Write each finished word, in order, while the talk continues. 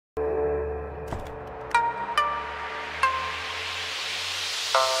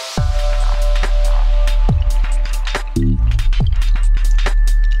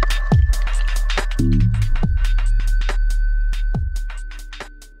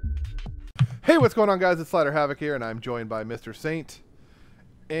Hey, what's going on, guys? It's Slider Havoc here, and I'm joined by Mr. Saint.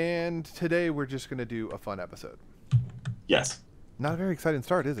 And today we're just going to do a fun episode. Yes. Not a very exciting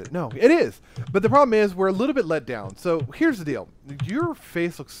start, is it? No, it is. But the problem is we're a little bit let down. So here's the deal. Your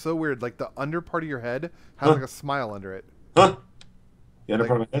face looks so weird. Like the under part of your head has like a smile under it. Huh? The under Like,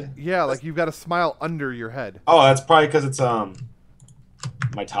 part of my head? yeah, like you've got a smile under your head. Oh, that's probably because it's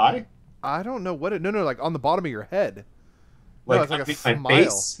my tie? I don't know what it... No, like on the bottom of your head. Like, No, it's like a underneath my smile.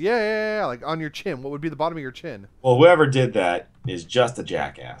 face? Yeah, like on your chin. What would be the bottom of your chin? Well, whoever did that is just a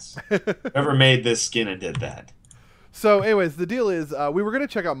jackass. Whoever made this skin and did that. So, anyways, the deal is we were going to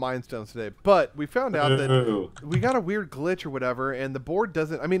check out Mind Stones today, but we found out that we got a weird glitch or whatever, and the board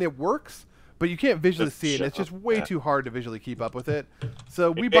doesn't... I mean, it works, but you can't visually see it, and it's just way too hard to visually keep up with it.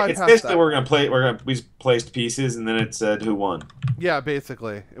 So we bypassed It's basically that. we placed pieces, and then it said who won. Yeah,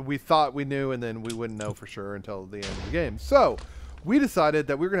 basically. We thought we knew, and then we wouldn't know for sure until the end of the game. So we decided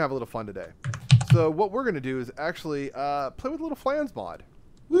that we were going to have a little fun today. So what we're going to do is actually play with a little Flans mod.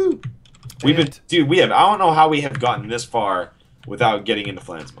 Woo! I don't know how we have gotten this far without getting into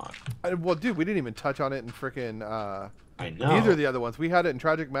Flan's mod. Well, dude, we didn't even touch on it in freaking... I know. Neither of the other ones. We had it in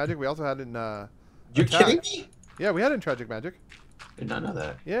Tragic Magic. We also had it in... You're Attack. kidding me? Yeah, we had it in Tragic Magic. Did not know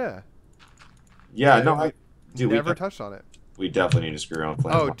that. Yeah. Yeah, no, never touched on it. We definitely need to screw around with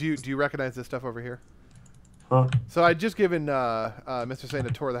Flan's mod. Do you recognize this stuff over here? Huh? So I just given Mr. Saint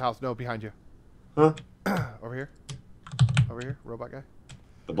a tour of the house. No, behind you. Huh? Over here. Over here, robot guy.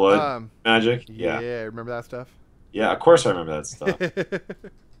 The blood magic? Yeah, remember that stuff? Yeah, of course I remember that stuff.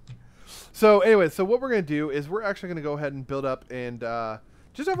 So, anyway, so what we're going to do is we're actually going to go ahead and build up and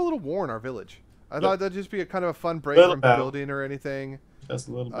just have a little war in our village. I thought that'd just be a kind of a fun break from building or anything. Just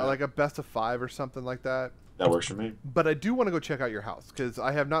a little bit. Like a best of 5 or something like that. That works for me. But I do want to go check out your house because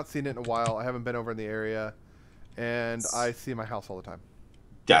I have not seen it in a while. I haven't been over in the area, and I see my house all the time.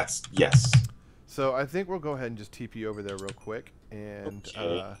 Yes. So I think we'll go ahead and just TP over there real quick. And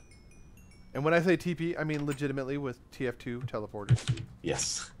okay. And when I say TP, I mean legitimately with TF2 teleporters.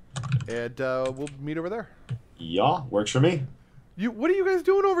 Yes. And we'll meet over there. Yeah, works for me. What are you guys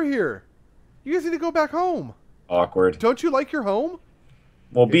doing over here? You guys need to go back home. Awkward. Don't you like your home?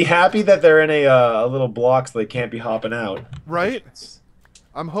 Well, be happy that they're in a little block so they can't be hopping out. Right?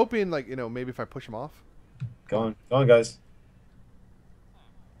 I'm hoping, like, maybe if I push them off. Go on, guys.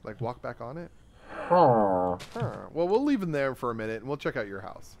 Like, walk back on it? Huh. Well, we'll leave them there for a minute, and we'll check out your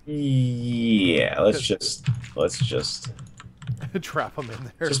house. Yeah, let's just trap them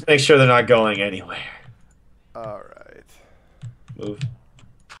in there. Just make sure they're not going anywhere. All right. Move.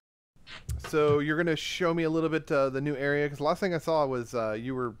 So you're gonna show me a little bit the new area because the last thing I saw was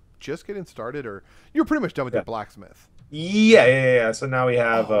you were just getting started, or you were pretty much done with your blacksmith. Yeah. So now we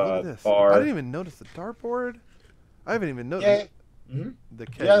have bar. I didn't even notice the dartboard. I haven't even noticed. Yeah. Mm-hmm. The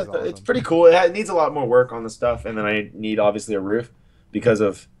keg is awesome. It's pretty cool. It needs a lot more work on the stuff, and then I need obviously a roof because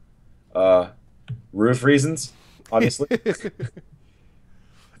of roof reasons. Obviously, it's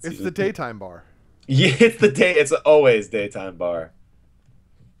the daytime bar. Yeah, it's always daytime bar.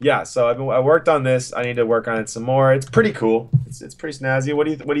 Yeah, so I worked on this. I need to work on it some more. It's pretty cool. It's pretty snazzy. What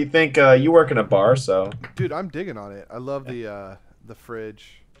do you think? You work in a bar, so. Dude, I'm digging on it. I love the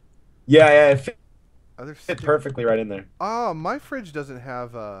fridge. Yeah, it fit perfectly right in there. My fridge doesn't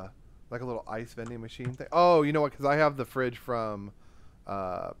have like a little ice vending machine thing. Oh, you know what? Because I have the fridge from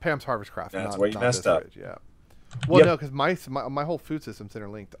Pam's Harvest Craft. That's where you messed up. Fridge, yeah. Well, no, because my whole food system's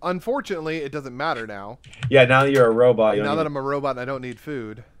interlinked. Unfortunately, it doesn't matter now. Yeah, now that you're a robot. Now that I'm a robot and I don't need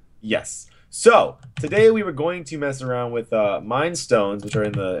food. Yes. So today we were going to mess around with Mind Stones, which are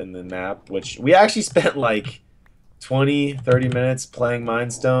in the map. Which we actually spent like 20-30 minutes playing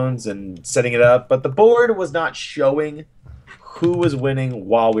Mind Stones and setting it up, but the board was not showing who was winning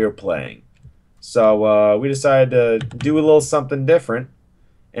while we were playing. So we decided to do a little something different,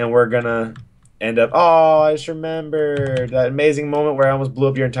 and we're gonna end up... Oh, I just remembered that amazing moment where I almost blew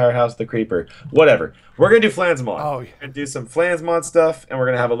up your entire house with a creeper. Whatever. We're going to do Flans mod. Oh, yeah. We're going to do some Flans mod stuff, and we're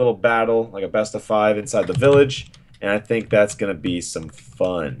going to have a little battle, like a best of 5 inside the village, and I think that's going to be some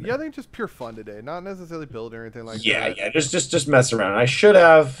fun. Yeah, I think just pure fun today. Not necessarily build or anything like that. Yeah, just mess around. I should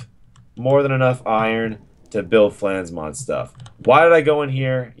have more than enough iron to build Flans mod stuff. Why did I go in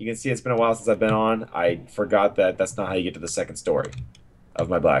here? You can see it's been a while since I've been on. I forgot that that's not how you get to the second story of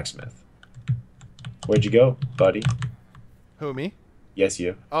my blacksmith. Where'd you go, buddy? Who, me? Yes,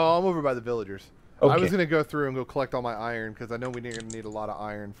 you. Oh, I'm over by the villagers. Okay. I was going to go through and go collect all my iron because I know we're going to need a lot of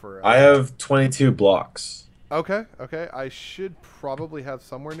iron for... I have 22 blocks. Okay. I should probably have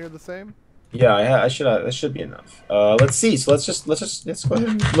somewhere near the same. Yeah, I should. That should be enough. Let's see. So let's go ahead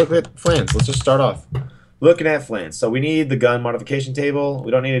and look at Flans. Let's just start off. looking at Flan. So we need the gun modification table.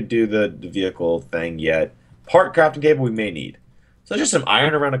 We don't need to do the vehicle thing yet. Part crafting table we may need. So just some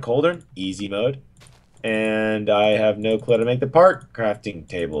iron around a cauldron, easy mode. And I have no clue how to make the part crafting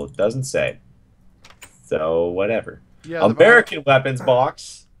table. It doesn't say. So whatever. Yeah, American weapons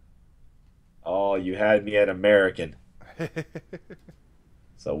box. Oh, you had me at American.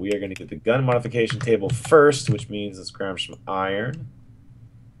 So we are going to get the gun modification table first, which means let's grab some iron.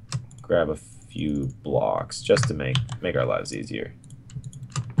 Grab a few blocks just to make our lives easier.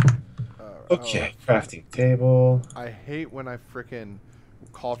 Okay, crafting table. I hate when I frickin'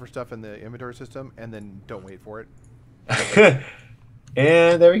 call for stuff in the inventory system and then don't wait for it.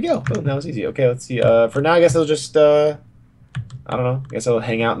 And there we go. Boom, that was easy. Okay, let's see. For now, I guess I'll just, I don't know. I guess I'll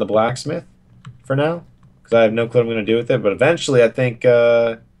hang out in the blacksmith for now. Because I have no clue what I'm going to do with it. But eventually, I think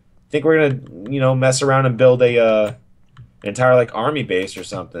we're going to, you know, mess around and build an entire, like, army base or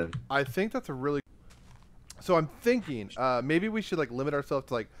something. I think that's a really... So I'm thinking, maybe we should, like, limit ourselves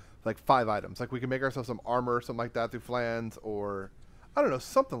to, like 5 items. Like, we can make ourselves some armor or something like that through Flans, or... I don't know,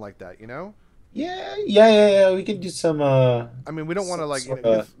 something like that, you know? Yeah. We could do some. I mean, we don't want to like. You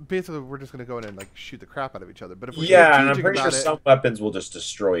know, basically, we're just gonna go in and like shoot the crap out of each other. But if we're and I'm pretty sure some weapons will just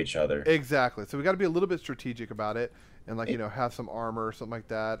destroy each other. Exactly. So we got to be a little bit strategic about it, and like you know, have some armor or something like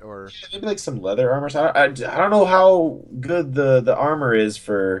that, or maybe like some leather armor. So I don't know how good the armor is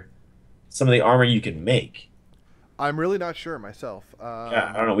for some of the armor you can make. I'm really not sure myself.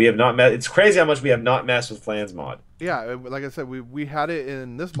 Yeah, I don't know. We have not met. It's crazy how much we have not messed with Flans mod. Yeah, like I said, we had it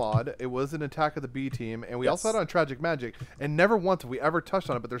in this mod. It was an Attack of the B team, and we also had it on Tragic Magic, and never once have we ever touched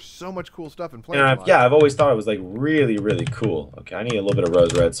on it. But there's so much cool stuff in Flans mod. Yeah, I've always thought it was like really, really cool. Okay, I need a little bit of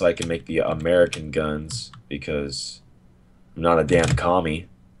rose red so I can make the American guns because I'm not a damn commie.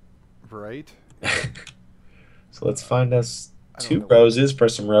 Right. So let's find us 2 roses for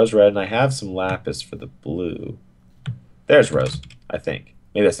some rose red, and I have some lapis for the blue. There's rose, I think.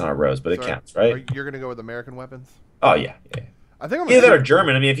 Maybe that's not a rose, but it counts, right? You're gonna go with American weapons? Oh yeah. I think I'm either that or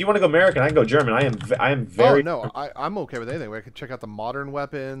German. I mean, if you want to go American, I can go German. I am very. Oh no, I'm okay with anything. I could check out the modern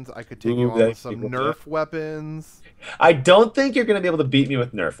weapons. I could take you on with some Nerf weapons. I don't think you're gonna be able to beat me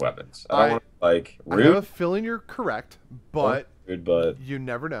with Nerf weapons. I don't want to, like rude. I have a feeling you're correct, but you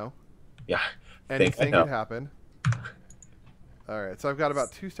never know. Yeah, anything could happen. All right, so I've got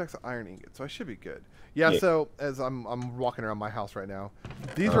about 2 stacks of iron ingots, so I should be good. Yeah, so as I'm walking around my house right now,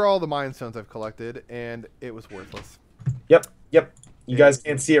 these are all the mine stones I've collected, and it was worthless. Yep. You guys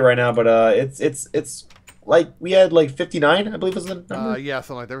can't see it right now, but it's like we had like 59, I believe was the number. Yeah,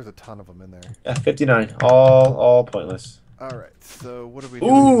 something like there was a ton of them in there. Yeah, 59, all pointless. All right, so what are we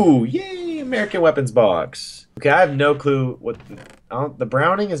doing? Ooh, yay, American weapons box. Okay, I have no clue what the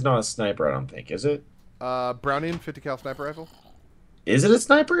Browning is not a sniper, I don't think, is it? Browning 50 cal sniper rifle. Is it a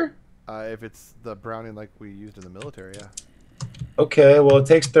sniper? If it's the Browning like we used in the military, yeah. Okay, well it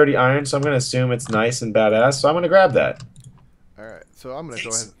takes 30 iron, so I'm gonna assume it's nice and badass. So I'm gonna grab that. All right, so I'm gonna go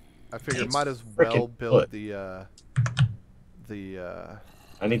ahead. I figured might as well build the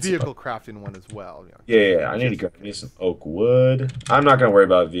I need vehicle crafting one as well. Yeah. I need to grab some oak wood. I'm not gonna worry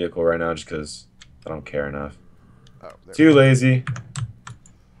about vehicle right now, just because I don't care enough. Too lazy.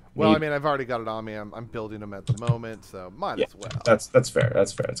 Well, I mean, I've already got it on me. I'm building them at the moment, so might as well. That's fair.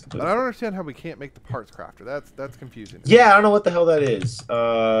 That's completely. But I don't understand how we can't make the parts crafter. That's confusing. Yeah, I don't know what the hell that is.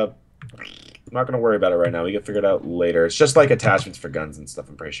 I'm not gonna worry about it right now. We can figure it out later. It's just like attachments for guns and stuff.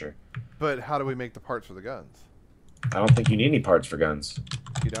 I'm pretty sure. But how do we make the parts for the guns? I don't think you need any parts for guns.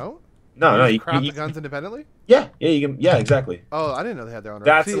 You don't? No, you craft the guns independently. Yeah, you can. Yeah, exactly. Oh, I didn't know they had their own.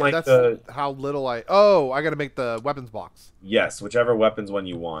 That's how little I. Oh, I got to make the weapons box. Yes, whichever weapons one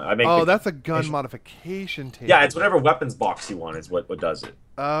you want. I make. Oh, that's a gun modification table. Yeah, it's whatever weapons box you want is what does it.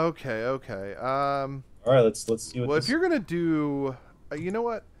 Okay. All right, let's see what. Well, if you're gonna do, you know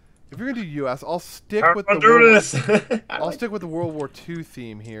what? If you're gonna do U.S., I'll stick with I'll stick with the World War II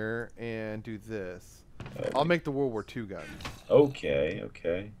theme here and do this. I'll make the World War II guns.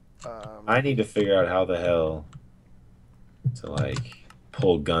 Okay. I need to figure out how the hell to like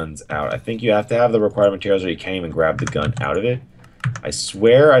pull guns out. I think you have to have the required materials or you can't even grab the gun out of it. I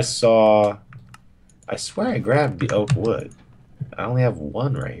swear I grabbed the oak wood. I only have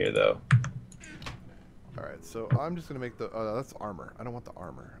 1 right here though. Alright, so I'm just gonna make the that's armor. I don't want the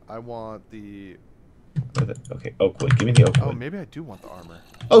armor. I want the okay, oak wood. Give me the oak wood. Oh, maybe I do want the armor.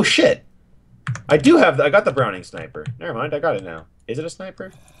 Oh shit! I got the Browning sniper. Never mind, I got it now. Is it a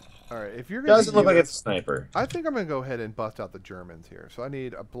sniper? Alright, if you're gonna doesn't look like it's a sniper. I think I'm gonna go ahead and bust out the Germans here. So I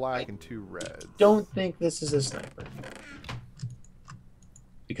need a black and 2 reds. Don't think this is a sniper.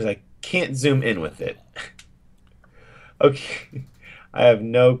 Because I can't zoom in with it. Okay. I have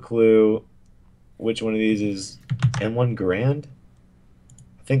no clue which one of these is M1 Grand.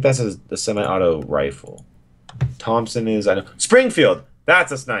 I think that's a semi-auto rifle. Thompson is, I know. Springfield!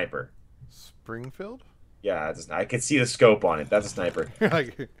 That's a sniper. Springfield? Yeah, I could see the scope on it. That's a sniper.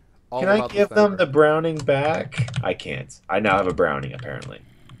 Like, all Can I about give the them sniper. the Browning back? I can't. I now have a Browning, apparently.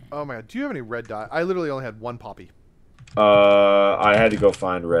 Oh my god, do you have any red dye? I literally only had one poppy. I had to go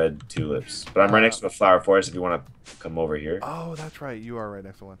find red tulips. But I'm right next to a flower forest if you want to come over here. Oh, that's right. You are right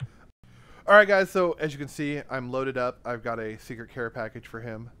next to one. Alright guys, so as you can see, I'm loaded up. I've got a secret care package for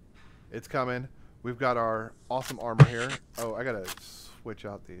him. It's coming. We've got our awesome armor here. Oh, I gotta switch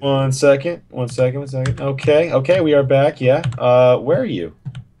out these. One second. Okay, we are back, yeah. Where are you?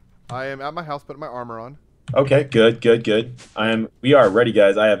 I am at my house putting my armor on. Okay, good. We are ready,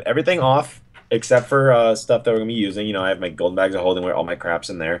 guys. I have everything off except for stuff that we're gonna be using. You know, I have my golden bags of holding where all my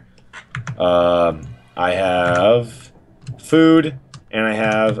crap's in there. I have food, and I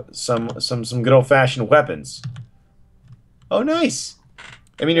have some good old fashioned weapons. Oh, nice.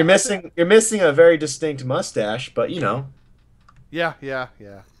 I mean, you're missing a very distinct mustache, but you know. Yeah.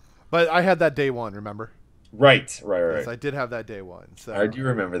 But I had that day one, remember? Right. Yes, I did have that day one. So I do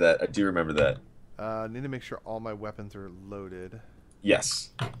remember that. I need to make sure all my weapons are loaded. Yes.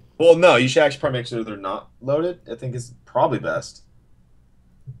 Well, no, you should actually probably make sure they're not loaded. I think it's probably best.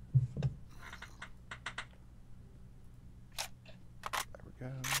 There we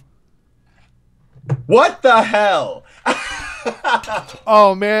go. What the hell?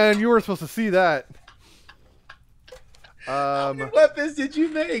 Oh man, you were supposed to see that. How many weapons did you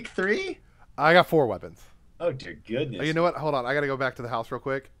make? 3? I got 4 weapons. Oh dear goodness. You know what? Hold on. I gotta go back to the house real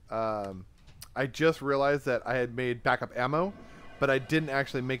quick. I just realized that I had made backup ammo, but I didn't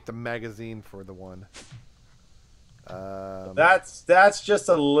actually make the magazine for the one. That's just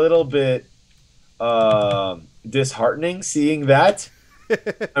a little bit disheartening seeing that.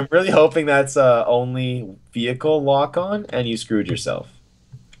 I'm really hoping that's only vehicle lock-on and you screwed yourself.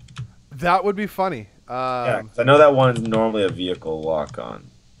 That would be funny. Yeah, 'cause I know that one's normally a vehicle lock-on.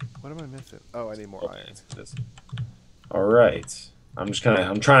 What am I missing? Oh, I need more iron. All right. I'm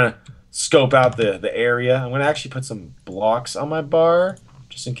trying to scope out the area. I'm gonna actually put some blocks on my bar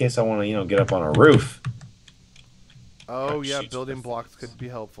just in case I want to get up on a roof. Oh yeah, building blocks could be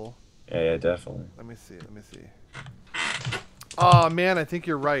helpful. Yeah, definitely. Let me see. Oh man, I think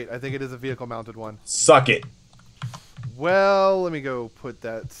you're right. I think it is a vehicle mounted one. Suck it. Well, let me go put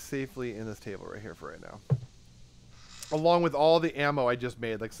that safely in this table right here for right now. Along with all the ammo I just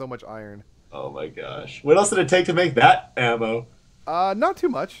made, like so much iron. Oh my gosh. What else did it take to make that ammo? Not too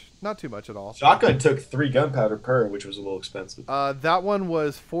much. Not too much at all. Shotgun took 3 gunpowder per, which was a little expensive. That one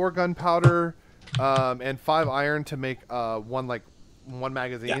was 4 gunpowder, and 5 iron to make one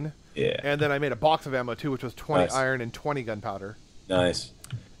magazine. Yeah. And then I made a box of ammo too, which was 20 Nice. iron and 20 gunpowder. Nice.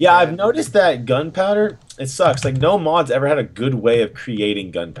 Yeah, I've noticed that gunpowder, it sucks. Like, no mod's ever had a good way of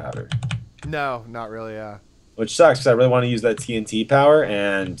creating gunpowder. No, not really, yeah. Which sucks, because I really want to use that TNT power,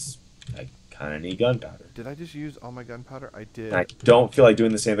 and I kind of need gunpowder. Did I just use all my gunpowder? I did. And I don't feel like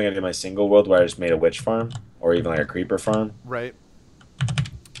doing the same thing I did in my single world, where I just made a witch farm, or even like a creeper farm. Right.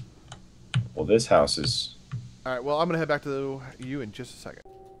 Well, this house is... Alright, well, I'm going to head back to you in just a second.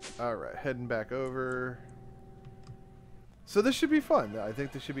 Alright, heading back over. So this should be fun. I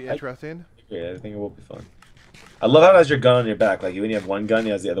think this should be interesting. Yeah, I think it will be fun. I love how it has your gun on your back. Like, when you have one gun,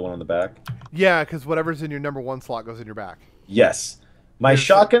 it has the other one on the back. Yeah, because whatever's in your number 1 slot goes in your back. Yes. My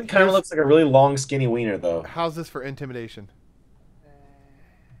shotgun kind of looks like a really long, skinny wiener, though. How's this for intimidation?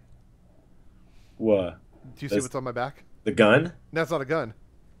 What? Do you see what's on my back? The gun? That's not a gun.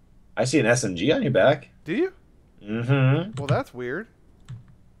 I see an SMG on your back. Do you? Mm-hmm. Well, that's weird.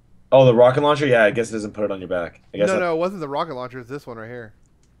 Oh, the rocket launcher? Yeah, I guess it doesn't put it on your back. I guess No, it wasn't the rocket launcher. It's this one right here.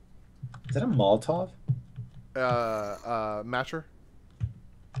 Is that a Molotov? Matcher.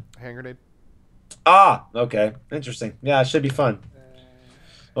 Hand grenade. Ah, okay. Interesting. Yeah, it should be fun.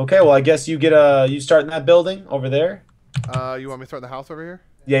 Okay, well, I guess you you start in that building over there? You want me to start in the house over here?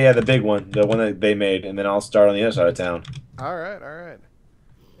 Yeah, the big one. The one that they made, and then I'll start on the other side of town. Alright.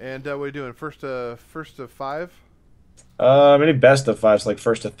 And what are you doing? First to 5? Maybe best of 5, so like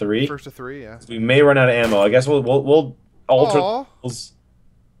first to 3. First to 3, yeah. We may run out of ammo. I guess we'll alter the rules.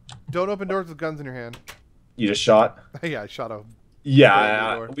 Don't open doors with guns in your hand. You just shot? Yeah, I shot a...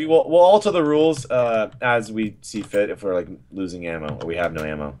 Yeah, we'll alter the rules as we see fit if we're like losing ammo or we have no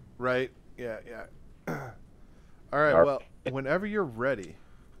ammo. Right. Yeah. Alright, well, whenever you're ready.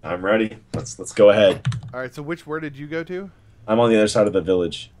 I'm ready. Let's go ahead. Alright, so where did you go to? I'm on the other side of the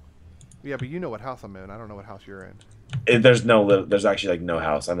village. Yeah, but you know what house I'm in. I don't know what house you're in. There's actually like no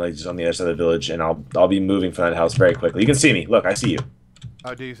house. I'm like just on the other side of the village, and I'll be moving from that house very quickly. You can see me. Look, I see you.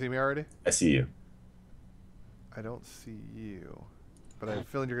 Oh, do you see me already? I see you. I don't see you, but I have a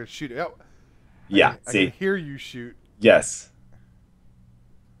feeling you're gonna shoot. Oh, Yeah. I See. can hear you shoot. Yes.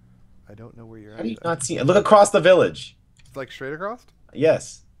 I don't know where you're How at. do you not see? Look across the village. It's like straight across.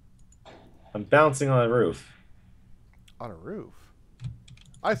 Yes. I'm bouncing on a roof. On a roof.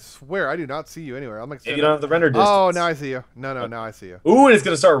 I swear I do not see you anywhere. I'm like. Maybe you don't have the render distance. Oh, now I see you. No, now I see you. Ooh, and it's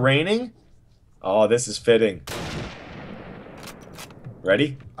gonna start raining. Oh, this is fitting.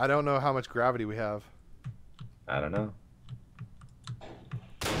 Ready? I don't know how much gravity we have. I don't know.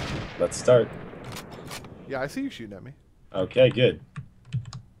 Let's start. Yeah, I see you shooting at me. Okay, good.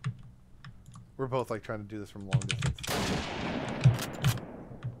 We're both like trying to do this from long distance.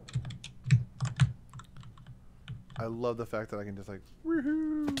 I love the fact that I can just like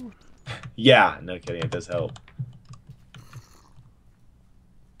woohoo. Yeah, no kidding, it does help.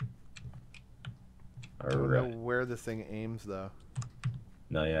 I don't know where this thing aims though.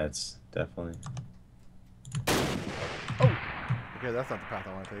 No, yeah, it's definitely. Oh, okay, that's not the path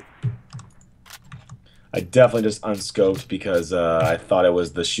I want to take. I definitely just unscoped because I thought it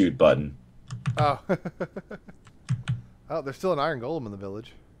was the shoot button. Oh. Oh, there's still an iron golem in the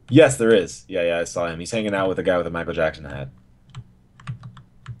village. Yes, there is. Yeah, I saw him. He's hanging out with a guy with a Michael Jackson hat.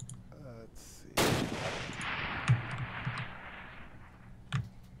 Let's see.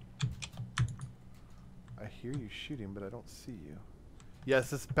 I hear you shooting, but I don't see you. Yes,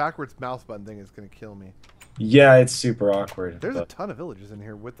 this backwards mouse button thing is going to kill me. Yeah, it's super awkward. There's a ton of villagers in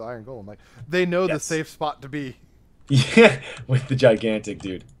here with the iron golem. Like, they know the safe spot to be. Yeah, with the gigantic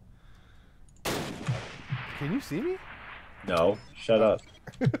dude. Can you see me? No, shut up.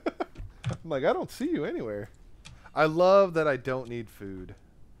 I'm like, I don't see you anywhere. I love that I don't need food.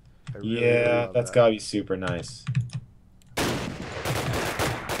 I really, Yeah, really love that's that. gotta be super nice.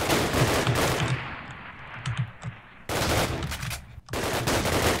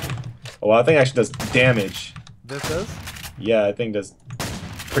 Oh, well, I think it actually does damage. This does? Yeah, I think it does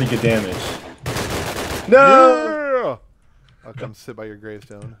pretty good damage. No! Yeah! I'll come sit by your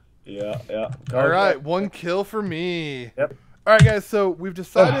gravestone. Yeah. All right, one kill for me. Yep. All right, guys. So we've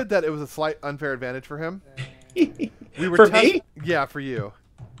decided that it was a slight unfair advantage for him. We were For me? Yeah, for you.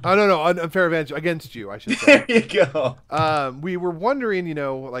 Oh no, unfair advantage against you, I should say. There you go. We were wondering, you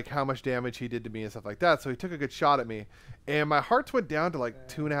know, like how much damage he did to me and stuff like that. So he took a good shot at me, and my hearts went down to like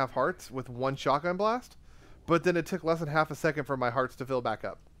 2.5 hearts with one shotgun blast. But then it took less than half a second for my hearts to fill back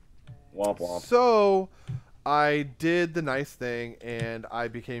up. Womp womp. So I did the nice thing, and I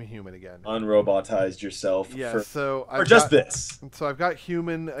became human again. Unrobotized yourself. Yeah, for so for just this. So I've got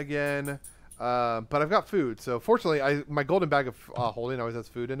human again, but I've got food. So fortunately, my golden bag of holding always has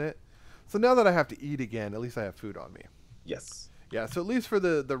food in it. So now that I have to eat again, at least I have food on me. Yes. Yeah, so at least for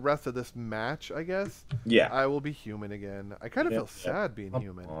the rest of this match, I guess. Yeah. I will be human again. I kind of feel sad being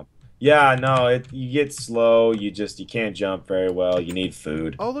human. Yeah, no, you get slow. You can't jump very well. You need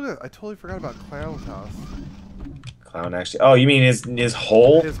food. Oh, look at that. I totally forgot about Clown's house. Clown actually. Oh, you mean his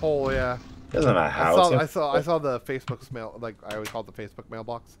hole? His hole, yeah. Doesn't have a house. I saw the Facebook mail, like I always call it the Facebook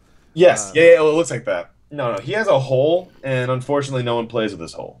mailbox. Yes. Yeah, it looks like that. No, he has a hole, and unfortunately, no one plays with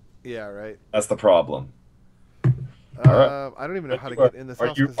his hole. Yeah, right. That's the problem. All right. I don't even know how to get in this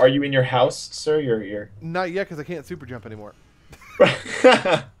house. Are you in your house, sir? You're Not yet, because I can't super jump anymore.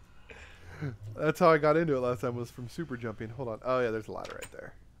 That's how I got into it last time, was from super jumping. Hold on. Oh, yeah, there's a ladder right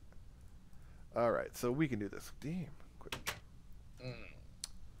there. All right, so we can do this. Damn. Quick.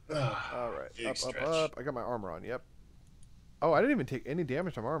 All right. Up. I got my armor on. Yep. Oh, I didn't even take any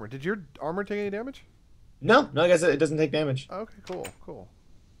damage from armor. Did your armor take any damage? No, I guess it doesn't take damage. Oh, okay, cool.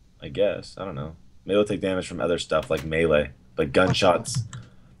 I guess. I don't know. Maybe it'll take damage from other stuff like melee, like gunshots.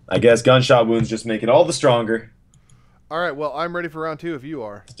 I guess gunshot wounds just make it all the stronger. All right, well, I'm ready for round 2 if you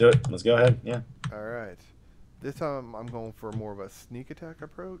are. Let's do it. Let's go ahead. Yeah. All right. This time I'm going for more of a sneak attack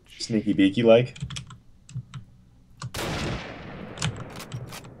approach. Sneaky beaky like.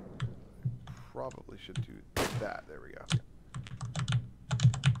 Probably should do that. There we go.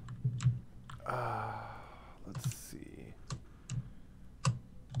 Let's see.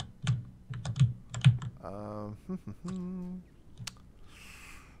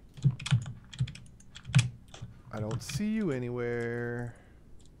 I don't see you anywhere.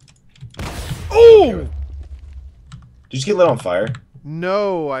 Oh! Did you just get lit on fire?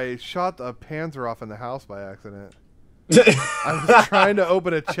 No, I shot a Panzer off in the house by accident. I was trying to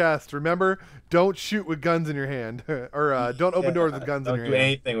open a chest. Remember, don't shoot with guns in your hand, or don't open doors with guns in your hand. Don't do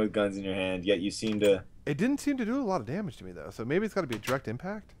anything with guns in your hand. Yet you seem to. It didn't seem to do a lot of damage to me though, so maybe it's got to be a direct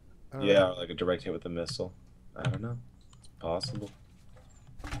impact. Yeah, like a direct hit with a missile. I don't know. It's possible.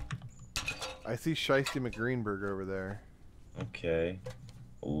 I see Shiesty McGreenberg over there. Okay.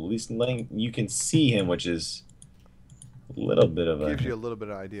 Well, at least you can see him, which is A little bit of a... Gives you a little bit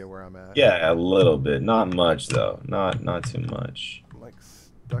of idea where I'm at. Yeah, a little bit. Not much, though. Not too much. I'm like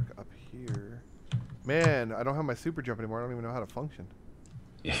stuck up here. Man, I don't have my super jump anymore. I don't even know how to function.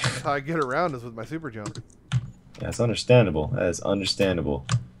 Yeah. That's how I get around is with my super jump. That's understandable. That is understandable.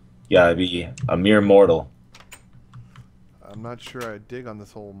 You gotta be a mere mortal. I'm not sure I dig on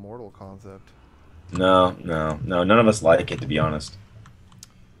this whole mortal concept. No. None of us like it, to be honest.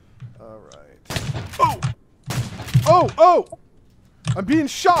 Alright. Oh! Oh! Oh! I'm being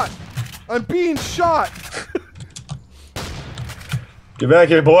shot! I'm being shot! Get back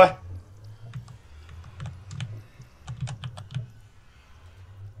here, boy!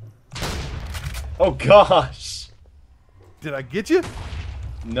 Oh gosh! Did I get you?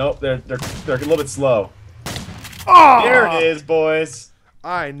 Nope, they're a little bit slow. Oh! There it is, boys.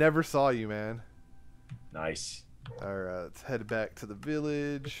 I never saw you, man. Nice. Alright, let's head back to the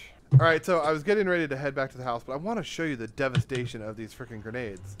village. Alright, so I was getting ready to head back to the house, but I want to show you the devastation of these freaking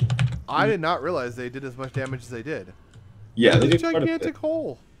grenades. I did not realize they did as much damage as they did. Yeah, they It's a did quite a bit. gigantic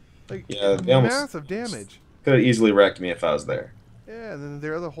hole. Like, Yeah, they almost massive damage. could have easily wrecked me if I was there. Yeah, and then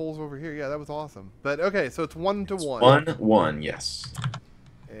there are other holes over here. Yeah, that was awesome. But okay, so it's 1-to-1. 1-1, yes.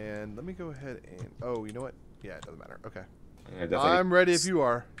 And let me go ahead and... Oh, you know what? Yeah, it doesn't matter. Okay. Yeah, I'm ready if you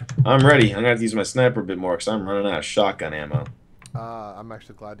are. I'm ready. I'm going to have to use my sniper a bit more because I'm running out of shotgun ammo. I'm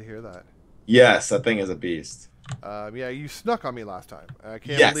actually glad to hear that. Yes, that thing is a beast. Yeah, you snuck on me last time. I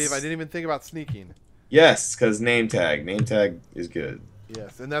can't Yes. believe I didn't even think about sneaking. Yes, because name tag. Name tag is good.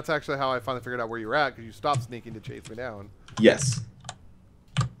 Yes, and that's actually how I finally figured out where you were at, because you stopped sneaking to chase me down. Yes.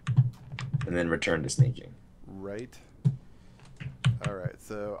 And then return to sneaking. Right. Alright,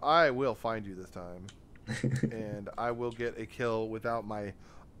 so I will find you this time. And I will get a kill without my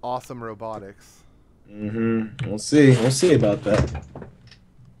awesome robotics. Mm-hmm. We'll see. We'll see about that.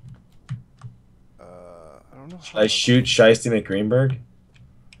 I don't know how Should I shoot Shiesty McGreenberg?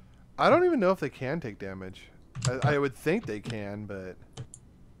 I don't even know if they can take damage. I would think they can, but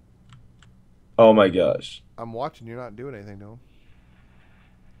Oh my gosh. I'm watching. You're not doing anything to them.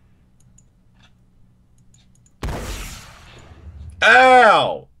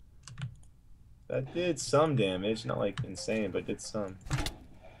 Ow! That did some damage. Not like insane, but did some.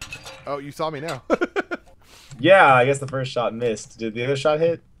 Oh, you saw me now. Yeah, I guess the first shot missed. Did the other shot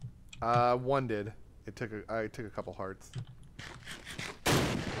hit? One did. I took a couple hearts.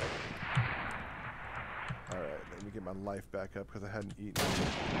 Alright, let me get my life back up because I hadn't eaten.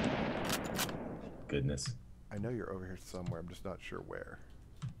 Goodness. I know you're over here somewhere. I'm just not sure where.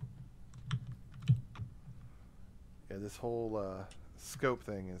 Yeah, this whole scope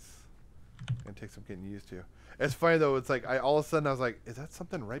thing is gonna take some getting used to. It's funny though. It's like all of a sudden I was like, "Is that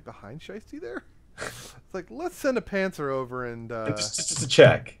something right behind Shiesty there?" It's like, let's send a Panzer over and just a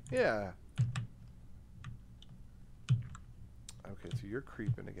check. yeah. Okay, so you're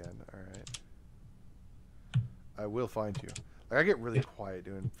creeping again. All right. I will find you. Like, I get really quiet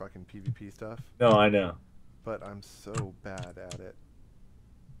doing fucking PvP stuff, No, I know. but I'm so bad at it.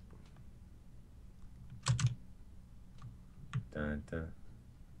 Dun, dun,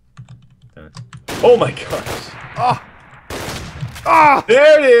 dun. Oh my gosh! Ah! Ah!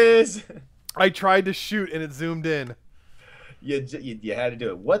 There it is! I tried to shoot and it zoomed in. You had to do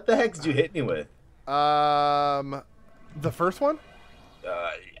it. What the heck did you hit me with? The first one?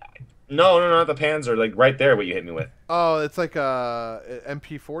 No, not the Panzer. Like right there, what you hit me with. Oh, it's like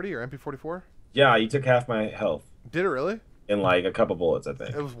MP40 or MP44. Yeah, you took half my health Did it really? in like a couple bullets, I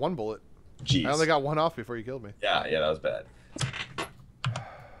think. It was one bullet. Jeez. I only got one off before you killed me. Yeah, that was bad.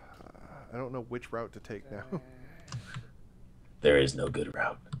 I don't know which route to take now. There is no good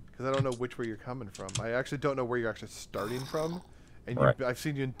route. Because I don't know which way you're coming from. I actually don't know where you're actually starting from. And Right. I've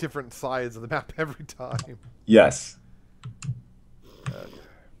seen you in different sides of the map every time. Yes.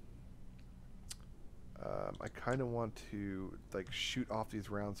 I kind of want to like shoot off these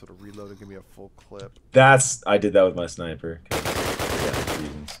rounds so it'll reload and give me a full clip. I did that with my sniper. Yeah,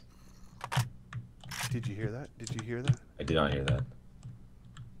 reasons. Did you hear that? Did you hear that? I did not hear that.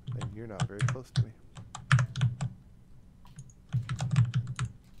 And you're not very close to me.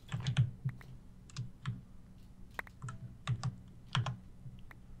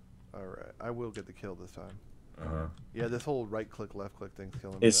 Alright, I will get the kill this time. Uh-huh. Yeah, this whole right click, left click thing's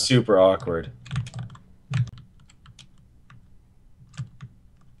killing me. It's super awkward.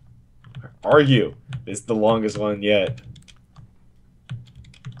 Where are you? This is the longest one yet.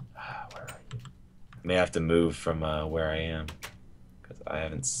 Where are you? I may have to move from where I am. Because I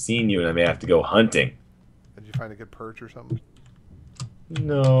haven't seen you and I may have to go hunting. Did you find a good perch or something?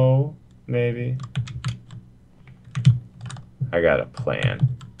 No, maybe. I got a plan.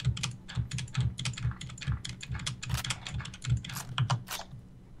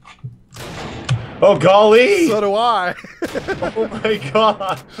 Oh, golly! So do I. Oh my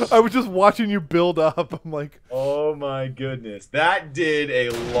gosh! I was just watching you build up. I'm like, oh my goodness, that did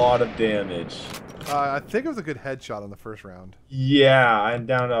a lot of damage. I think it was a good headshot on the first round. Yeah, I'm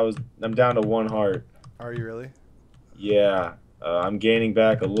down to 1 heart. Are you really? Yeah, I'm gaining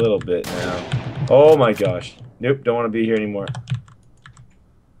back a little bit now. Oh my gosh! Nope, don't want to be here anymore.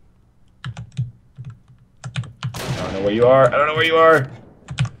 I don't know where you are. I don't know where you are.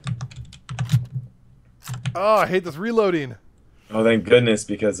 Oh, I hate this reloading. Oh, thank goodness,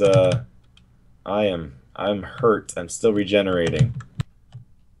 because I'm hurt. I'm still regenerating.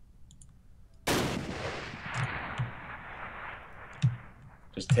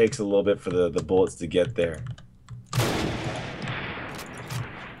 Just takes a little bit for the bullets to get there.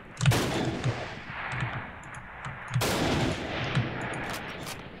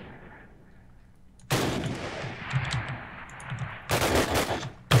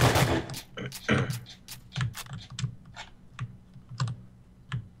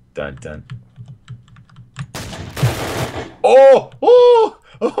 Dun dun. Oh! Oh!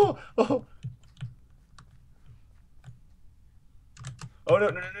 Oh! Oh! Oh no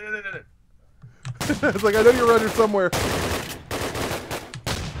no no no no no no! It's like I know you're around here somewhere.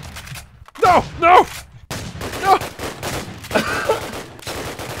 No! No! No!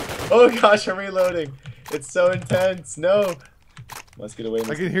 Oh gosh, I'm reloading. It's so intense. No. Let's get away.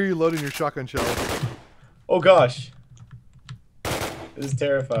 I can hear you loading your shotgun shell. Oh gosh. This is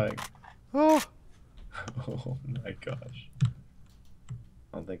terrifying. Oh. Oh my gosh.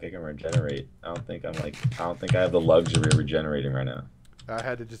 I don't think I can regenerate. I don't think I have the luxury of regenerating right now. I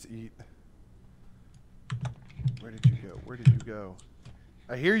had to just eat. Where did you go? Where did you go?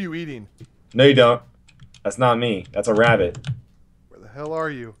 I hear you eating. No, you don't. That's not me. That's a rabbit. Where the hell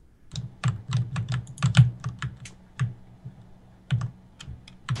are you?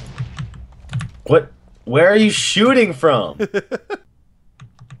 What? Where are you shooting from?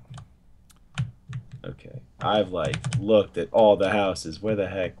 Okay. I've like looked at all the houses. Where the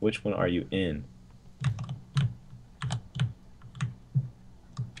heck? Which one are you in?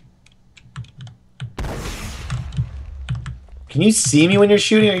 Can you see me when you're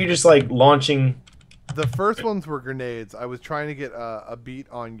shooting, or are you just like launching? The first ones were grenades. I was trying to get a beat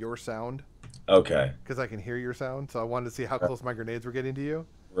on your sound. Okay. Because I can hear your sound, so I wanted to see how close my grenades were getting to you.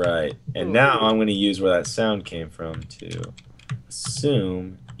 Right. And now I'm going to use where that sound came from to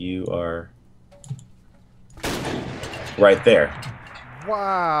assume you are right there.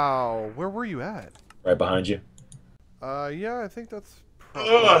 Wow. Where were you at? Right behind you. Yeah, I think that's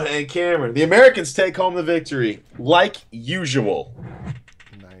Oh, and Cameron. The Americans take home the victory, like usual.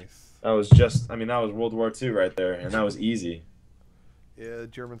 nice. That was just, I mean, that was World War II right there, and that was easy. Yeah, the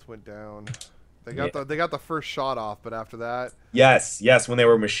Germans went down. They got the first shot off, but after that, Yes, yes, when they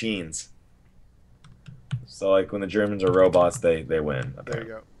were machines. So, like, when the Germans are robots, they win. there you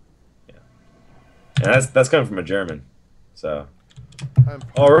go. And that's coming from a German. So, I'm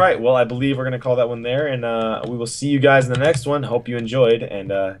all right. Well, I believe we're gonna call that one there, and we will see you guys in the next one. Hope you enjoyed, and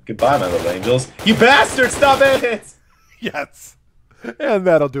goodbye, my little angels. You bastard! Stop it! yes. And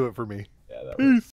that'll do it for me. Yeah, that was. Peace.